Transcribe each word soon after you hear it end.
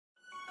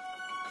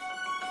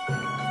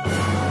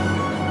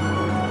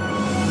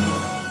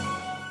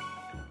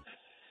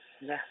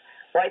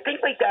Well, I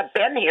think we got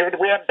Ben here. Do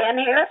we have Ben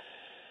here?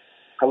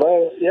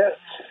 Hello. Yes.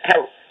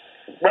 Hello.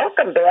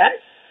 Welcome, Ben.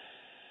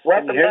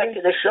 Welcome back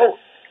to the show.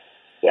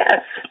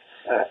 Yes.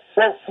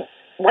 Well,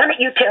 why don't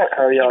you tell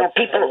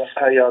people?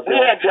 How y'all doing?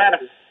 We had you on a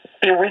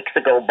few weeks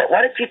ago, but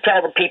why don't you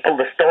tell the people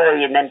the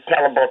story and then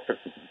tell about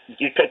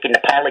you taking the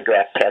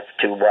polygraph test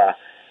to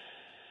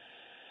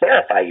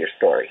verify your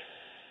story?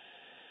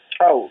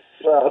 Oh,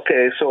 well,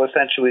 okay. So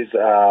essentially,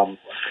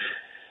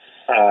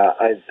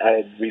 I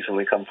had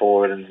recently come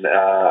forward and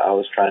I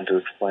was trying to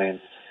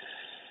explain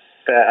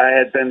that I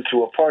had been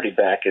to a party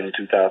back in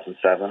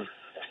 2007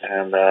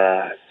 and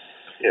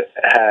it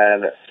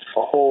had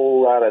a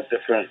whole lot of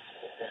different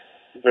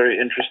very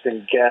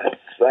interesting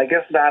guests. I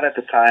guess not at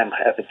the time.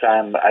 At the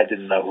time, I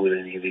didn't know who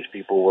any of these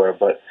people were,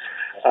 but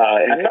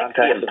in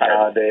context of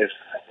nowadays,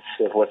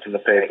 with what's in the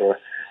paper,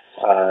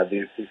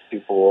 these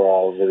people were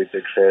all really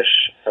big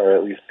fish, or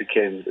at least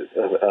became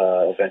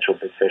eventual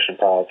big fish in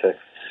politics.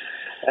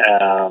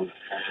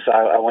 So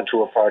I went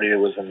to a party. It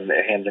was in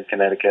Hamden,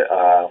 Connecticut,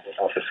 off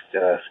of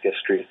Skiff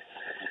Street,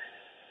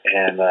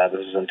 and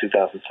this was in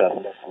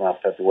 2007, around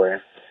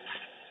February.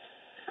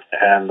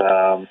 And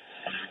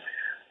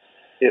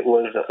it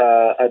was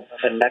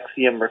a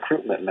NXIVM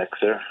recruitment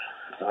mixer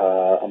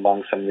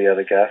among some of the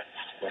other guests.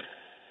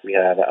 We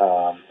had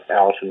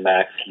Allison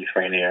Mack, Keith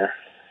Rainier,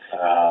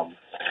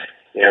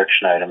 Eric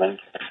Schneiderman.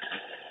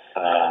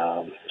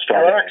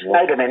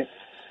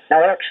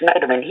 Eric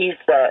Schneiderman, he's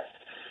the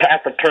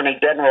past Attorney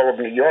General of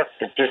New York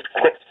that just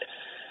quit,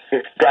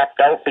 just dropped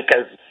out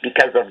because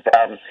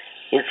of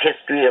his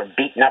history of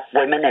beating up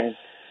women and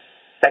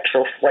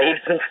sexual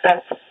slaves and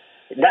stuff.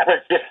 And that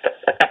was just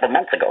a couple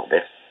months ago,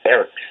 this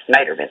Eric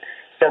Schneiderman.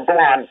 So go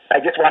on. I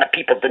just wanted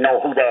people to know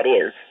who that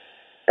is.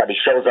 That he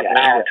shows up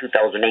now in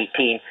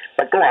 2018.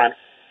 But go on.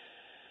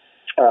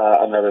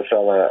 Another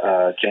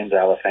fella, James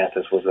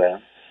Alefantis, was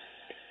there.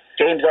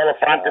 James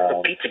Alefantis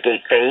of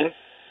Pizzagate fame.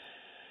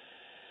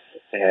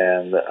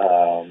 And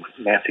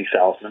Nancy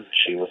Salzman,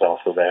 she was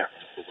also there,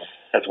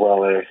 as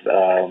well as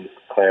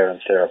Claire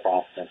and Sarah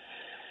Bronfman.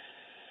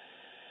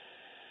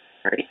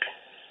 Right.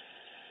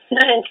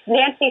 And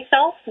Nancy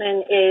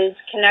Salzman is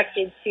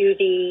connected to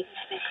the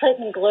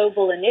Clinton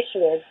Global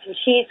Initiative, and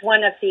she's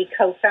one of the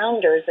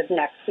co-founders of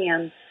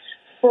NXIVM,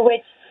 for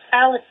which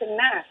Allison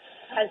Mack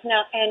has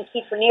now and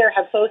Keith Rainier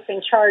have both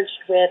been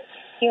charged with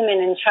human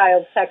and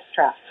child sex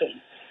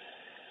trafficking.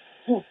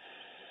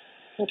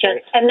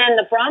 And then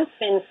the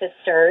Bronfman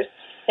sisters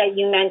that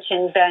you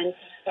mentioned, Ben,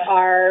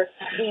 are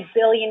the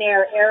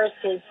billionaire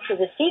heiresses to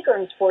the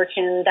Seagram's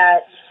fortune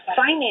that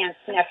financed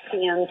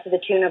NXIVM to the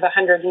tune of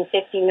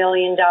 $150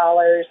 million,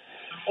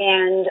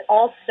 and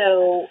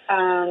also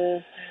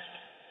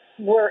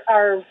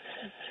are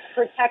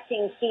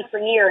protecting Keith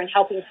Rainier and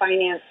helping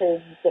finance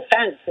his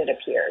defense, it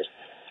appears.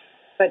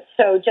 But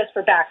so just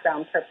for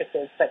background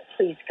purposes, but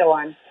please go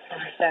on,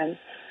 Ben.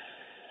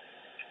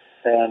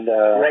 And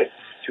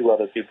two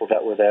other people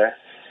that were there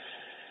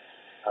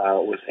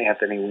was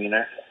Anthony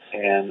Weiner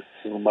and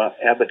Uma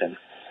Abedin.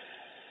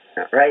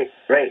 Right.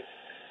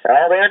 They're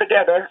all there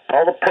together,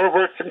 all the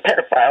perverts and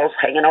pedophiles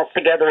hanging out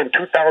together in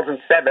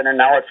 2007, and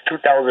now it's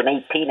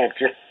 2018. It's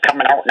just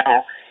coming out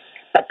now.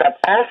 But the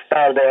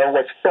all-star there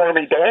was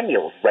Stormy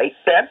Daniels, right,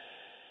 Ben?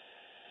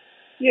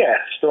 Yeah,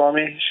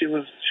 Stormy. She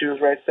was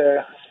right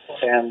there,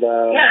 and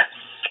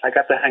I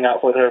got to hang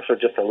out with her for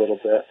just a little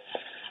bit.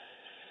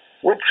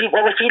 What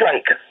was she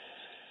like?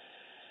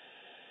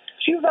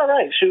 She was all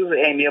right. She was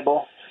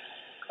amiable.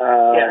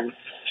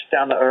 She's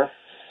down to earth.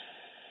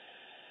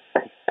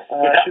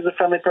 She's a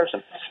friendly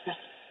person.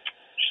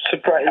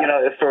 Surprised,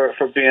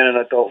 for being an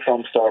adult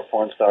film star,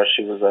 porn star,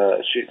 she was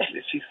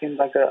she seemed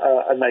like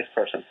a nice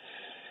person.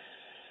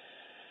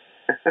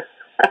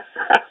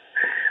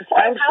 Well,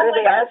 I'm sure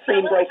they all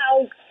seem like.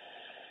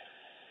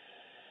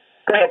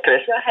 Go ahead,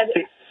 Chris. Go ahead.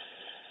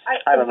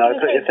 I don't know.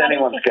 It's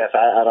anyone's guess.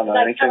 I don't know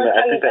anything.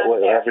 I think that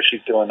whatever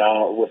she's doing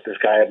now with this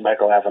guy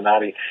Michael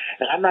Avenatti,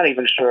 and I'm not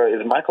even sure,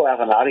 is Michael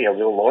Avenatti a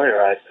real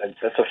lawyer?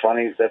 That's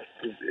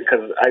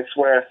because I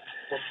swear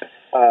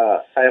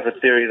I have a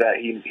theory that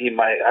he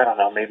might. I don't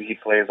know. Maybe he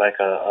played like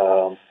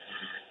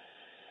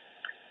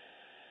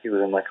he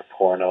was in like a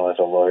porno as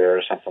a lawyer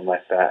or something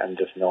like that, and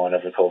just no one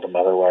ever told him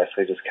otherwise.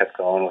 So he just kept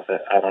going with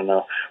it. I don't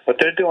know. But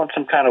they're doing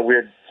some kind of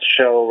weird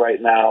show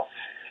right now.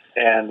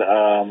 And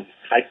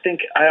I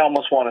think I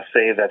almost want to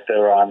say that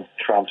they're on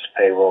Trump's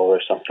payroll or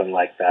something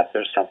like that.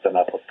 There's something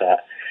up with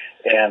that.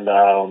 And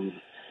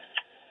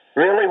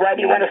really, why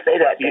do you want to say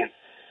that?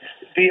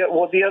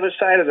 The other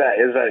side of that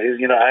is that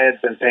I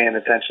had been paying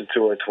attention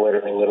to her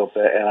Twitter a little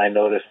bit, and I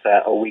noticed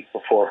that a week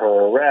before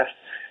her arrest,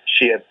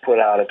 she had put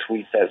out a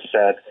tweet that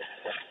said,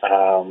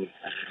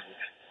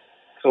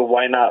 so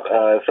why not,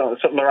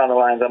 something around the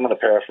lines, I'm going to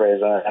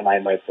paraphrase, and I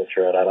might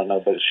butcher it, I don't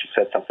know, but she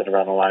said something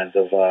around the lines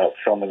of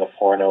filming a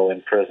porno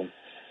in prison.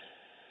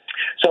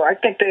 So I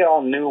think they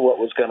all knew what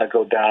was going to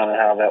go down and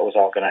how that was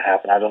all going to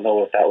happen. I don't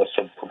know if that was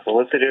some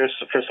publicity or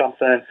for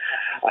something.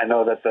 I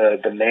know that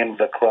the name of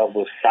the club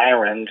was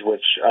Sirens,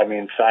 which, I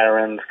mean,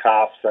 sirens,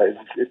 cops,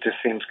 it just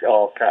seems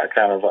all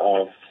kind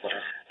of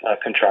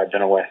contrived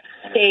in a way.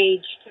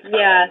 Staged,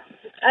 yeah.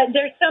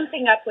 There's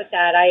something up with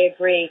that. I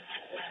agree,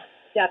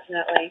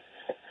 definitely.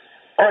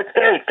 Oh, it's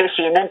very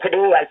fishy. And then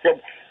today I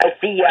said, I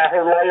see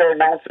her lawyer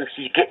announces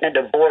she's getting a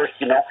divorce,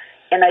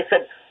 and I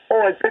said,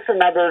 oh, is this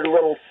another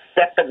little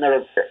step in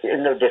their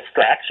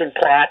distraction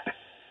plot?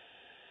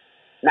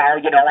 Now,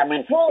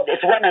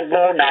 it's running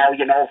low now,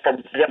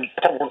 from them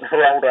pulling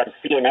her out on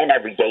CNN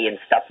every day and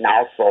stuff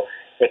now, so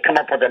they come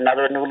up with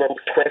another new little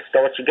twist.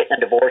 Oh, she's getting a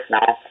divorce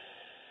now.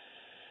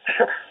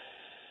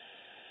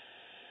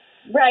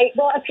 Right.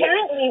 Well,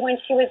 apparently when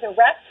she was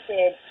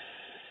arrested,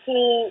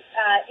 she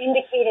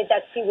indicated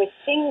that she was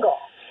single.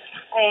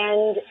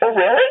 And oh,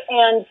 really?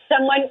 And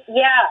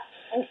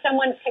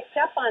someone picked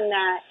up on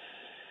that.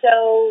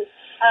 So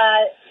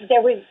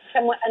there was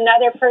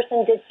another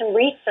person did some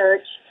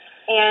research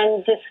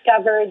and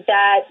discovered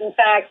that, in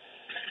fact,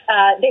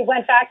 they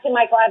went back to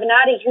Michael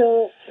Avenatti,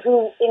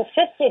 who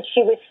insisted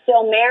she was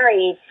still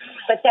married,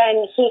 but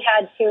then he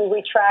had to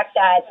retract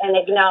that and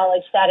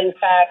acknowledge that, in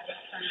fact,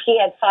 she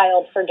had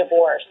filed for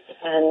divorce,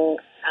 and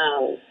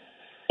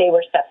they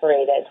were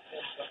separated.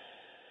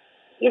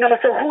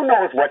 So who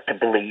knows what to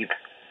believe?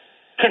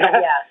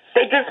 Yeah.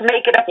 They just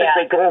make it up as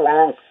they go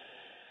along.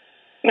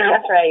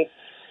 That's right.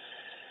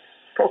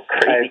 So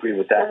crazy. I agree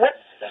with that.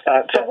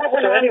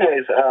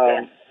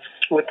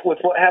 With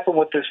what happened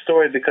with this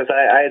story, because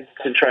I had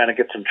been trying to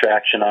get some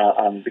traction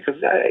on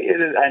because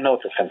I know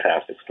it's a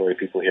fantastic story.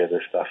 People hear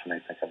this stuff and they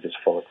think I'm just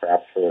full of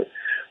crap for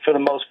the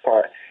most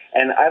part.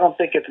 And I don't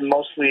think it's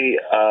mostly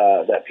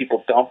that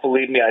people don't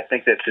believe me. I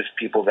think that's just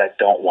people that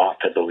don't want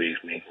to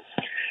believe me.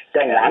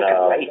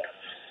 Right.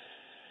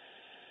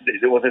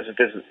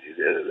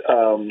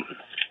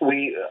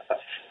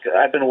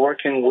 I've been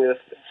working with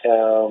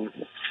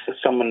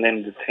someone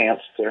named the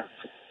Tanster,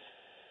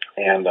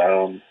 and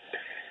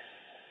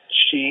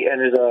she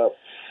ended up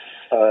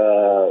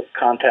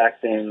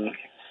contacting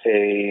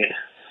a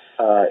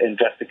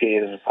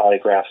investigative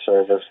polygraph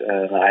service,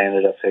 and I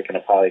ended up taking a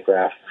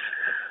polygraph.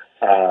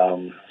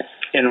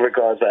 In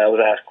regards, I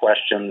was asked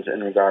questions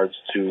in regards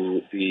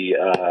to the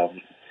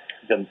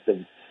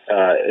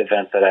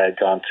event that I had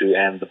gone to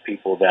and the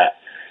people that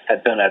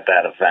had been at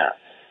that event.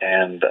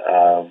 And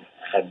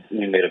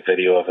we made a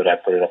video of it. I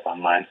put it up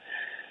online.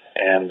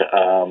 And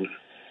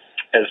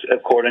as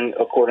according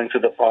to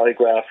the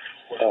polygraph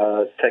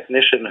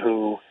technician,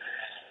 who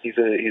he's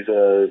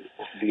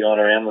the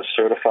owner and the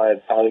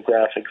certified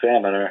polygraph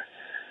examiner,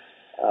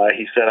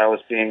 he said I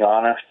was being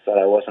honest, that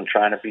I wasn't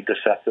trying to be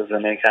deceptive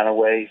in any kind of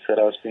way. He said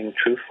I was being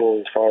truthful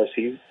as far as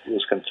he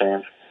was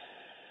concerned.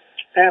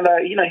 And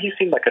he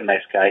seemed like a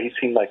nice guy. He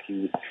seemed like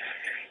he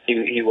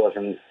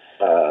wasn't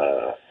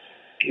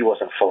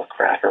full of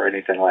crap or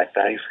anything like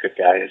that. He's a good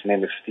guy. His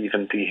name is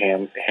Stephen D.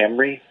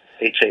 Hamre,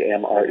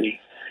 Hamre,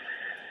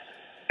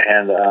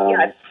 and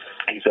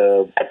he's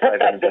a. I put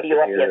that video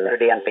up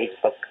yesterday on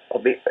Facebook.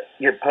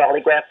 Your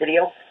polygraph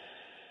video.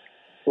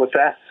 What's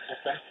that?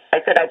 I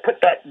said I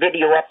put that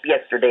video up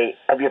yesterday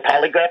of your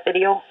polygraph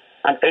video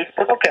on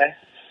Facebook. Okay.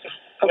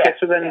 Yeah.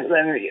 So then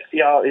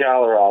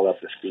y'all are all up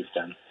to speed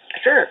then.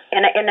 Sure.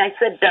 And I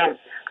said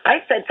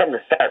from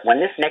the start, when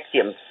this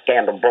NXIVM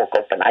scandal broke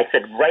open, I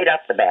said right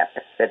off the bat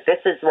that this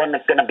is one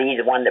that's going to be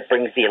the one that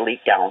brings the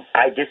elite down.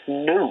 I just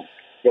knew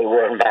they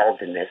were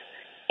involved in this.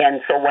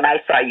 And so when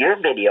I saw your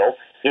video,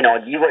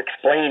 you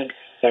explained,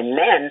 and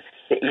then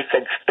you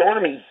said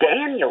Stormy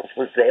Daniels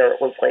was there.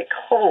 It was like,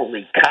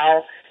 holy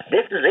cow,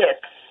 this is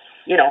it.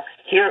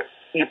 Here,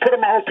 you put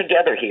them all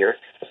together here,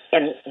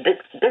 and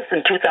this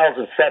in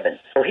 2007.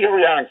 So here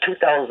we are in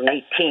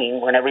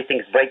 2018 when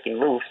everything's breaking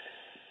loose,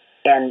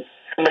 and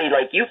somebody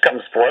like you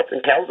comes forth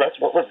and tells us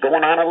what was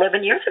going on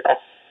 11 years ago.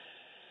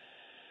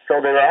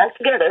 So they're all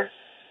together,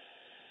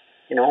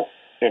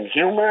 in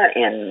humor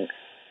and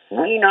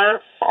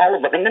Wiener, all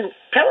of them. And then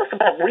tell us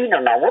about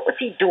Wiener now. What was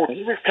he doing?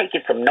 He was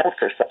taking some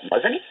notes or something,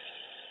 wasn't he?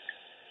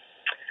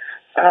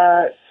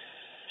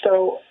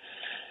 So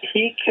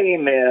he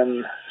came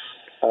in.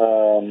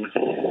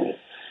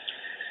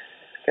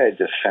 I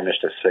just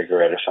finished a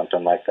cigarette or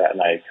something like that,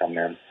 and I had come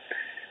in,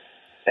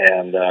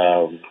 and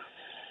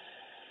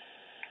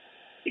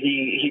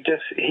he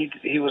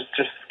was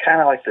just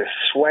kind of like this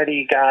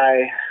sweaty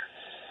guy,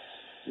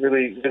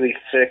 really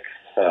thick,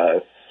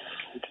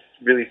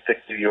 really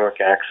thick New York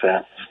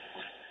accent,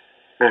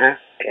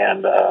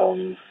 and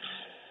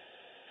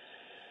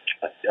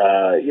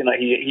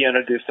he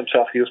introduced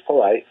himself. He was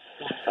polite.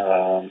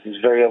 He was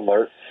very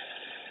alert.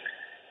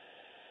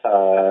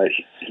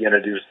 He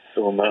introduced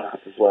Uma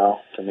as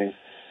well to me,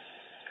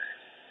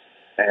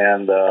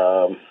 and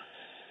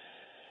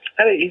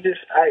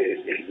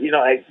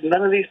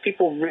none of these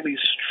people really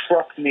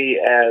struck me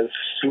as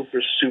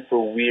super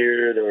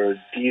weird or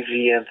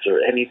deviant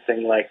or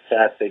anything like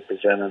that. They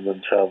presented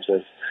themselves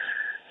as,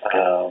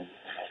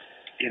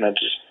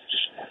 just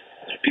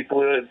people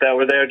that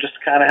were there just to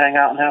kind of hang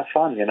out and have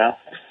fun.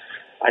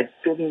 I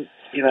didn't.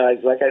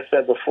 Like I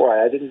said before,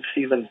 I didn't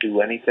see them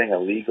do anything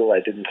illegal. I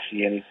didn't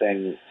see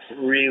anything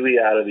really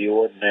out of the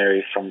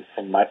ordinary from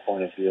my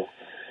point of view.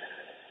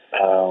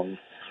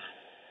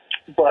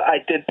 But I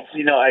did,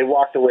 I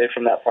walked away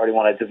from that party.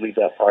 When I did leave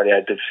that party,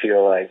 I did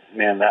feel like,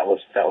 man, that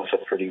was a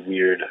pretty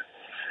weird.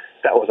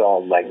 That was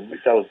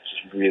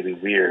just really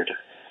weird.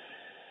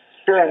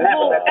 Sure,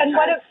 and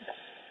what if?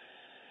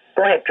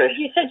 Go ahead, Trish.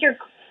 You said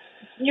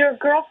your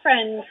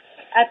girlfriend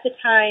at the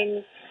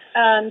time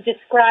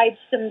described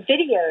some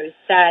videos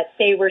that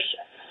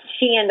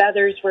she and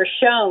others were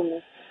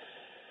shown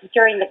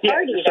during the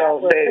party. Yeah,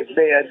 so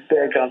they had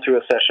gone through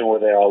a session where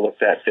they all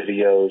looked at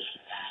videos,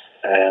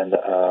 and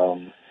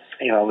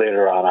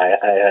later on I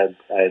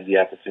had the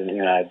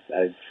opportunity. I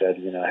said,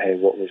 hey,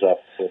 what was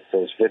up with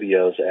those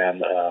videos?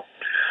 And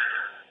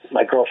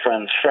my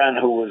girlfriend's friend,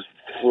 who was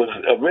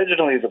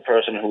originally the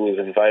person who was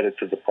invited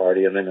to the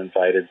party, and then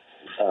invited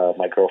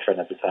my girlfriend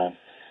at the time.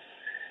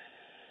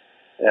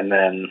 And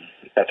then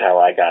that's how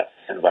I got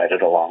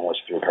invited along,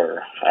 was through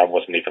her. I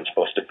wasn't even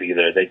supposed to be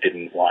there. They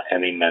didn't want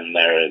any men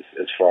there,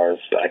 as far as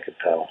I could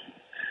tell.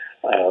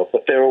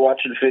 But they were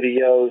watching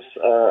videos.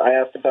 I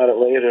asked about it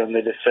later, and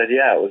they just said,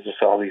 yeah, it was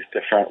just all these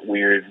different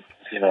weird,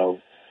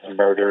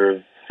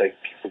 murder, like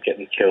people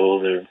getting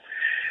killed or,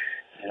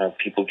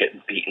 people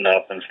getting beaten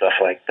up and stuff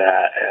like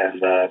that.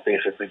 And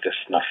basically just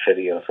snuff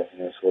videos. I think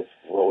that's what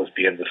was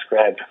being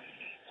described.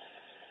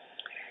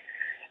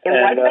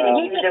 And why do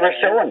you think they were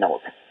showing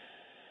those?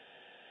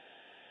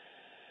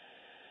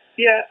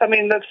 Yeah, I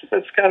mean that's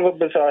kind of a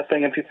bizarre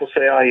thing, and people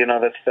say, oh,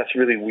 that's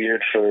really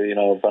weird for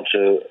a bunch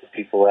of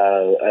people at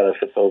a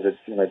supposed,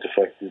 just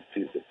like a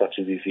bunch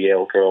of these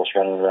Yale girls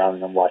running around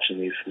and I'm watching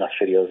these snuff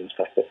videos and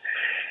stuff. But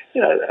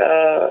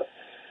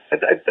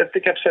I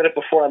think I've said it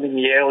before. I mean,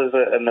 Yale is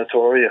a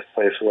notorious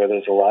place where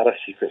there's a lot of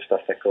secret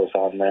stuff that goes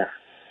on there,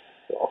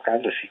 all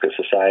kinds of secret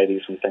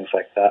societies and things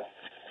like that.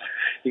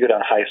 You go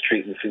down High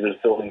Street and see this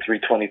building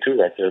 322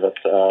 right there.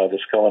 That's the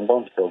Skull and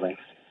Bones building.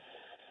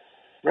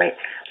 Right.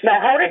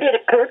 Now, how did it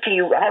occur to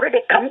you? How did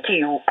it come to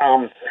you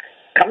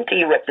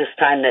at this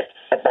time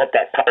about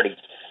that party?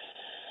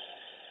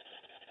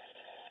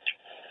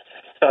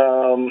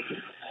 Pardon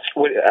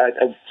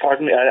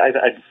me.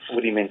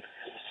 What do you mean?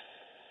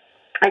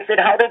 I said,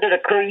 how did it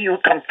occur to you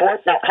to come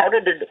forth? Now, how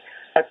did it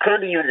occur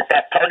to you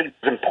that party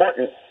was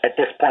important at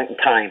this point in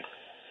time?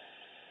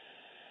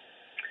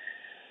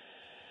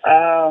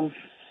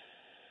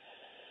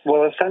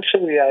 Well,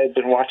 essentially, I had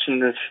been watching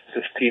this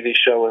TV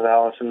show with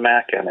Allison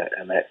Mack in it,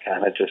 and it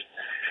kind of just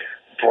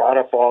brought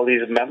up all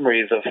these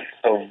memories of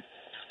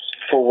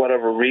for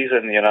whatever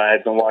reason, I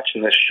had been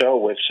watching this show,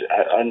 which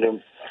under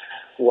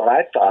what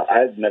I thought,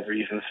 I'd never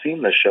even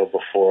seen the show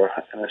before.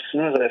 And as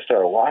soon as I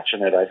started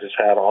watching it, I just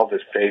had all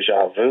this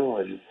deja vu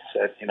and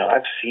said,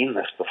 I've seen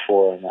this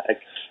before. And I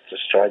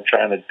just started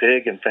trying to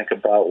dig and think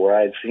about where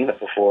I'd seen it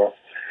before.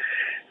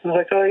 I was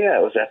like, oh, yeah,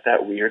 it was at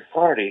that weird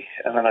party.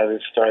 And then I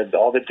started,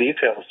 all the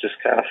details just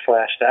kind of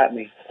flashed at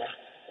me.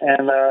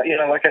 And,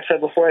 like I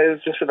said before, it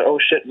was just an oh,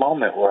 shit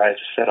moment where I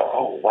just said,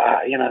 oh, wow,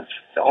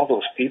 all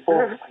those people,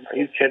 are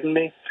you kidding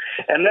me?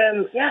 And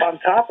then on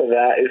top of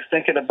that is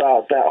thinking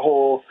about that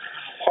whole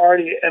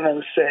party and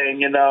then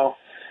saying,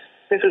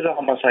 this is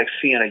almost like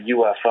seeing a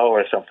UFO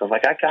or something.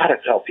 Like, I got to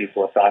tell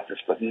people about this,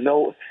 but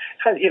no,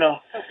 under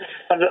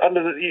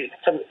the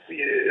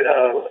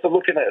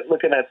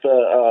looking at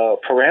the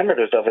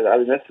parameters of it, I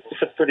mean, that's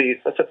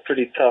a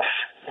pretty tough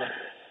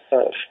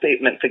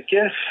statement to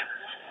give.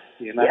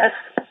 Yes.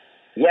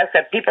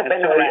 Have people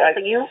been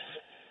harassing you?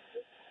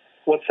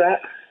 What's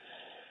that?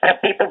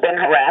 Have people been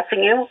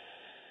harassing you?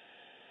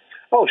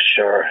 Oh,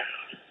 sure.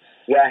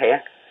 Yeah,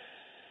 hey.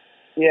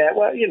 Yeah,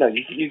 well,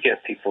 you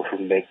get people who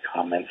make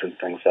comments and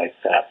things like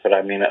that. But,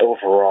 I mean,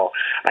 overall,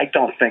 I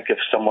don't think if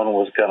someone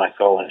was going to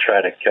go and try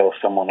to kill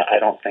someone, I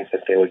don't think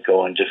that they would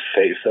go and just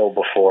say so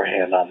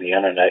beforehand on the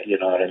Internet, you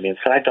know what I mean?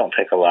 So I don't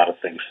take a lot of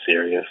things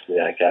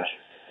seriously, I guess.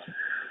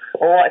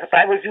 Well, if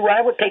I was you,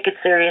 I would take it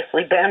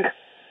seriously, Ben.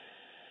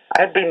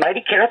 I'd be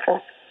mighty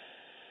careful.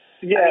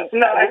 Yeah,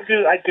 I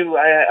do.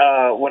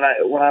 When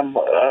I'm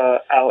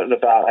out and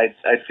about, I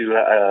do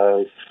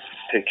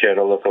take care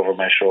to look over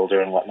my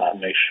shoulder and whatnot,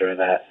 and make sure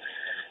that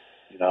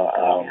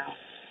I'm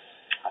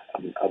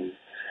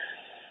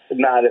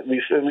not, at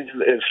least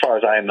as far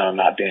as I know, I'm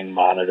not being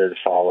monitored,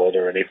 followed,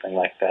 or anything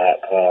like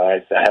that.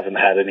 I haven't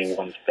had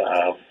anyone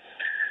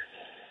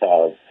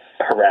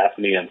harass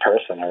me in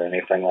person or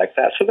anything like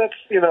that. So that's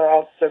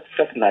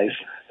that's nice.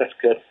 That's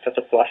good. That's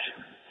a plus.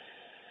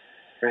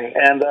 Right.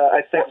 And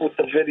I think with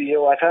the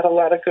video, I've had a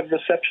lot of good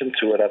reception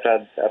to it. I've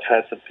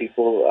had some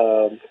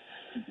people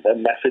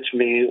message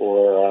me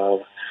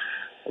or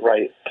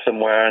write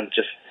somewhere and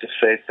just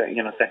say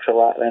thanks a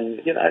lot.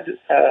 And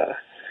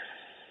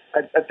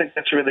I think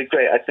that's really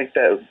great. I think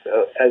that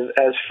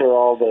as for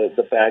all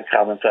the bad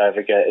comments I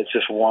ever get, it's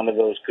just one of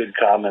those good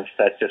comments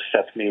that just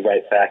sets me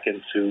right back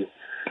into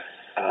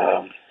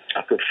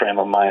a good frame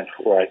of mind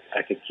where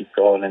I could keep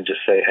going and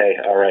just say, hey,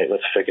 all right,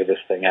 let's figure this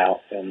thing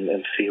out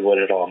and see what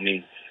it all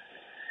means.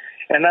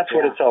 And that's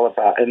what it's all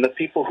about. And the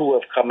people who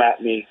have come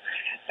at me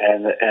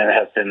and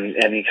have been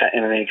in any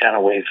kind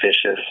of way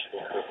vicious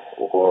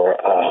or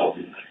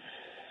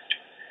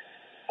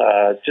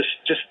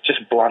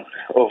just blunt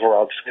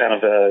overall, just kind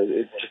of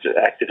just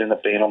acted in a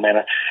banal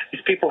manner.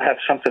 These people have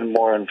something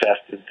more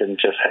invested than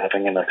just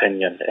having an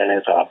opinion, and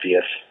it's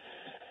obvious.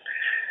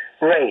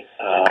 Right.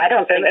 I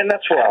don't think, and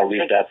that's where I'll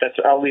leave that.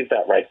 I'll leave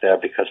that right there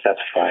because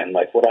that's fine.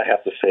 Like, what I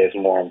have to say is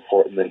more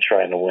important than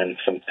trying to win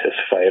some piss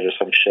fight or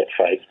some shit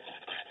fight.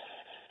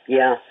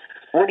 Yeah.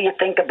 What do you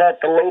think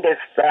about the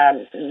latest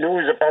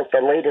news about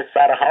the latest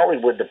out of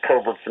Hollywood, the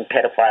perverts and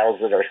pedophiles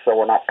that are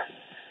showing up?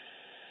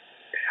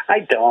 I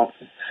don't.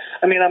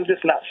 I mean, I'm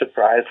just not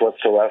surprised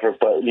whatsoever,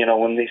 but, you know,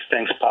 when these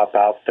things pop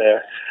out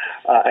there,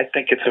 I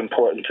think it's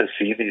important to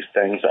see these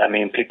things. I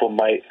mean, people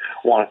might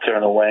want to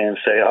turn away and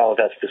say, oh,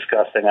 that's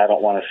disgusting, I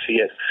don't want to see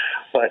it.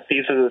 But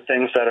these are the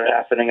things that are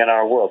happening in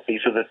our world.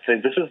 These are the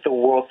things. This is the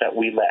world that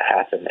we let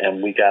happen,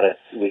 and we gotta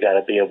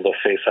be able to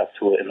face up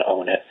to it and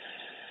own it.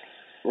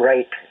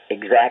 Right,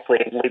 exactly.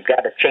 And we've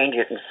got to change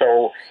it. And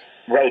so,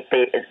 right,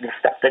 the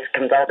stuff that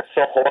comes out is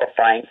so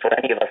horrifying for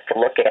any of us to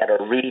look at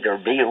or read or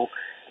view,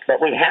 but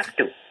we have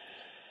to.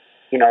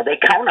 You know, they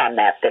count on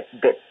that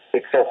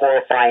it's so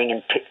horrifying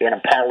and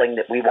appalling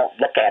that we won't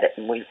look at it,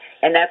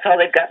 and that's how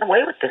they've gotten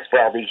away with this for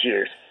all these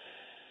years.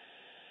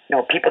 You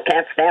know, people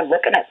can't stand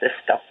looking at this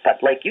stuff,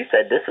 but like you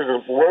said, this is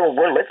a world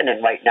we're living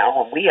in right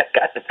now, and we have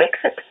got to fix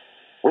it.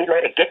 We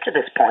let it get to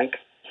this point.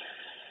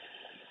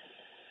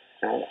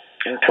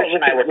 And Trish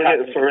and I were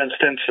talking. For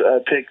instance,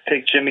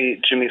 take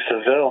Jimmy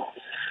Savile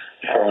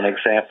for an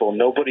example.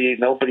 Nobody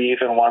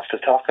even wants to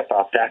talk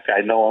about that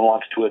guy. No one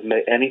wants to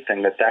admit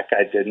anything that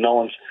guy did. No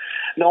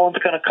one's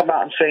going to come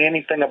out and say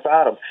anything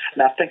about him.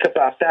 Now think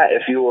about that.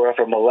 If you were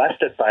ever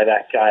molested by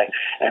that guy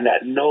and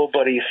that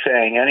nobody's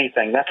saying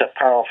anything, that's a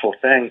powerful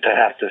thing to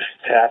have to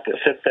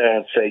sit there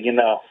and say, you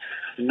know,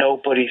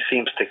 nobody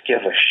seems to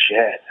give a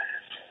shit.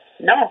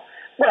 No,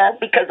 well,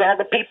 because all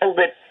the people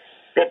that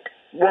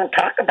won't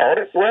talk about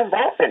it were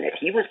involved in it.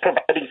 He was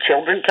providing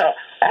children to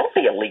all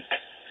the elite.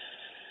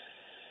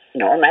 You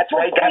know, and that's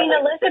why Queen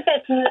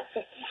Elizabeth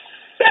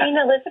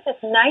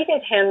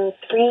knighted him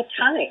 3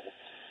 times.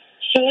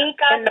 He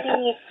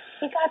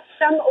got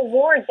some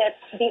award that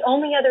the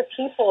only other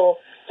people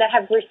that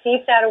have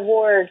received that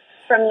award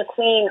from the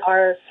Queen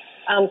are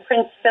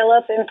Prince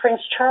Philip and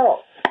Prince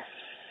Charles.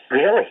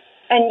 Really?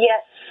 And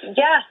yet,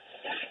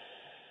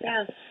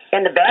 yeah.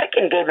 And the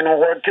Vatican gave an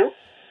award too.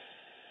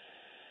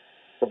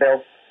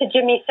 To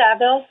Jimmy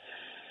Savile?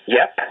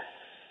 Yep.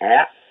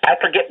 Yeah. I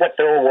forget what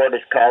the award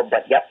is called,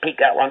 but yep, he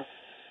got one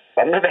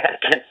from the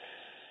Vatican.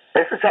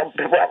 This is how,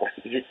 well,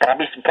 he's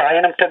probably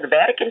supplying them to the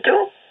Vatican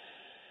too.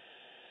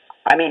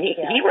 I mean,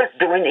 he was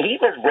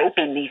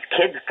raping these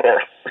kids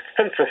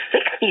since the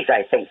 60s,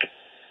 I think.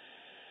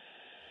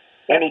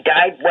 And he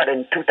died,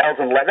 in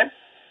 2011?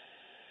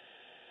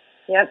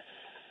 Yep.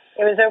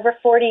 It was over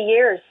 40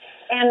 years.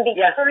 And the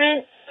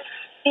current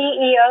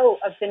CEO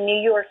of the New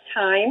York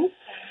Times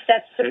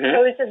that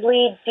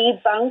supposedly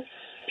debunked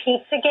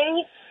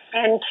Pizzagate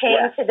and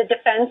came to the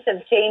defense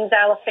of James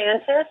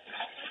Alefantis,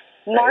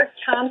 Mark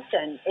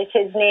Thompson is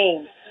his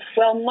name.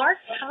 Well, Mark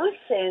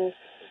Thompson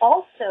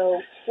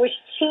also was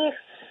chief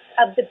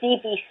of the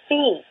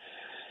BBC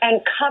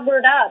and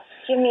covered up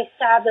Jimmy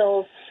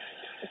Savile's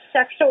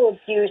sexual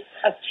abuse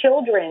of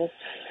children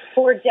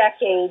for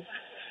decades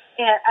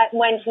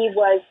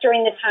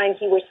during the time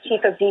he was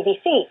chief of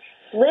BBC.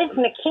 Liz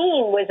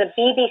McKean was a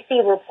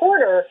BBC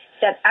reporter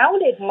that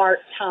outed Mark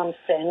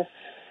Thompson,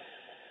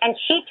 and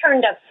she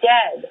turned up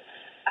dead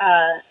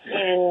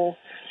in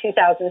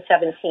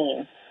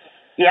 2017.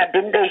 Yeah,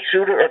 didn't they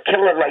shoot her or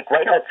kill her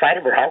right outside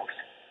of her house?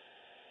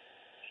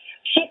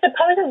 She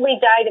supposedly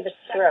died of a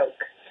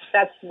stroke.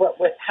 That's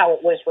how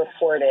it was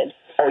reported.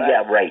 Oh,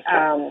 yeah, right.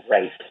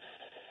 Right.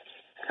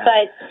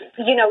 But,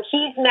 you know,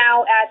 he's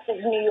now at the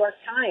New York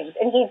Times,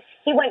 and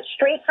he went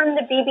straight from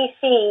the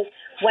BBC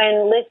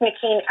when Liz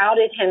McKean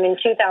outed him in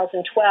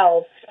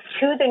 2012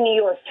 to the New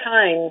York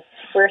Times,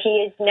 where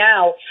he is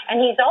now.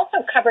 And he's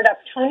also covered up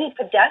Tony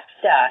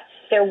Podesta.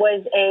 There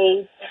was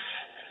a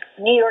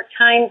New York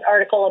Times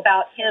article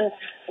about him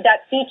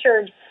that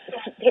featured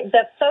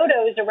the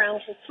photos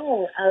around his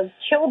home of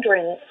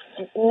children,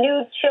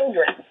 nude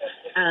children,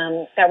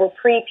 that were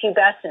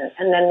prepubescent,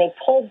 and then they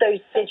pulled those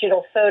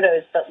digital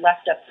photos but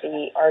left up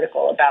the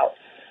article about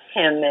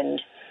him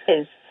and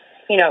his,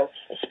 you know,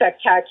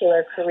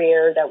 spectacular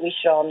career that we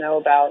should all know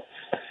about.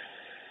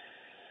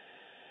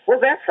 Well,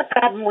 that's the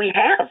problem we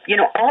have. You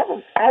know,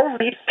 all of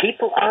these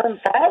people are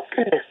involved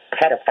in this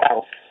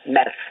pedophile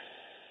mess.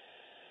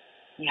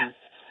 Yeah.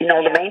 You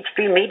know, the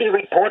mainstream media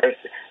reporters,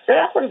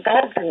 they're all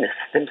involved in this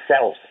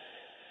themselves.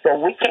 So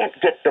we can't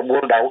get the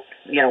word out.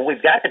 You know,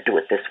 we've got to do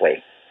it this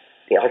way.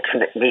 The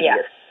alternate media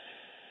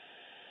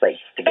place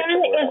to get the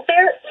word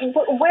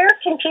out. Where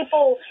can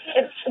people,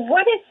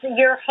 what is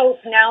your hope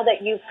now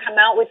that you've come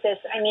out with this?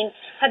 I mean,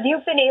 have you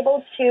been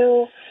able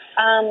to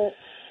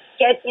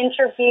get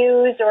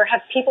interviews, or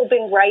have people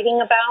been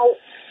writing about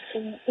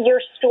your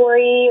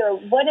story, or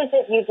what is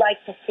it you'd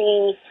like to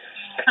see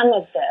come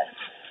of this?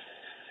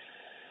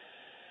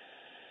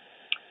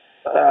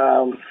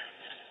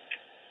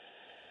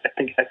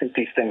 I think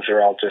these things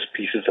are all just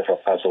pieces of a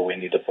puzzle we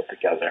need to put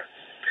together.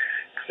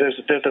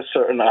 There's a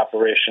certain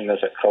operation,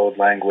 there's a code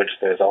language,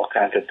 there's all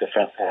kinds of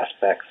different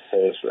aspects.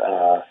 There's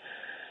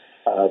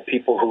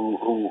people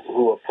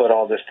who have put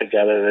all this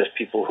together. There's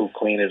people who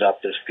clean it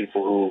up. There's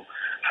people who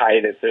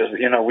hide it. There's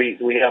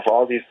we have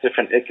all these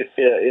different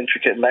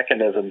intricate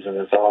mechanisms, and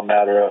it's all a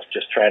matter of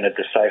just trying to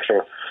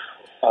decipher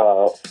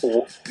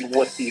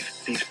what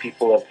these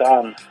people have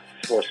done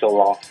for so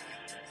long.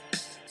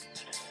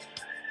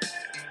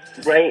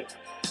 Right.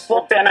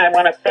 Well, Ben, I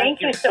want to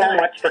thank you so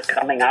much for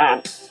coming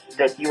on.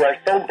 That you are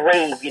so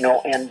brave,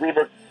 and we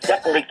will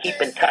definitely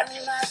keep in touch.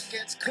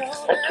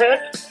 Well,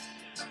 Trish,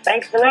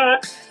 thanks a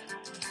lot.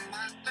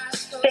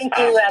 Thank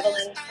you,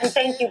 Evelyn, and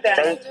thank you,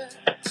 Ben.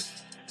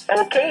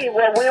 Okay,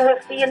 well, we will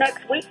see you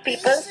next week,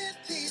 people.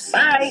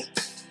 Bye.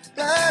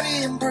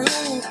 Bloody and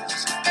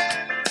bruised.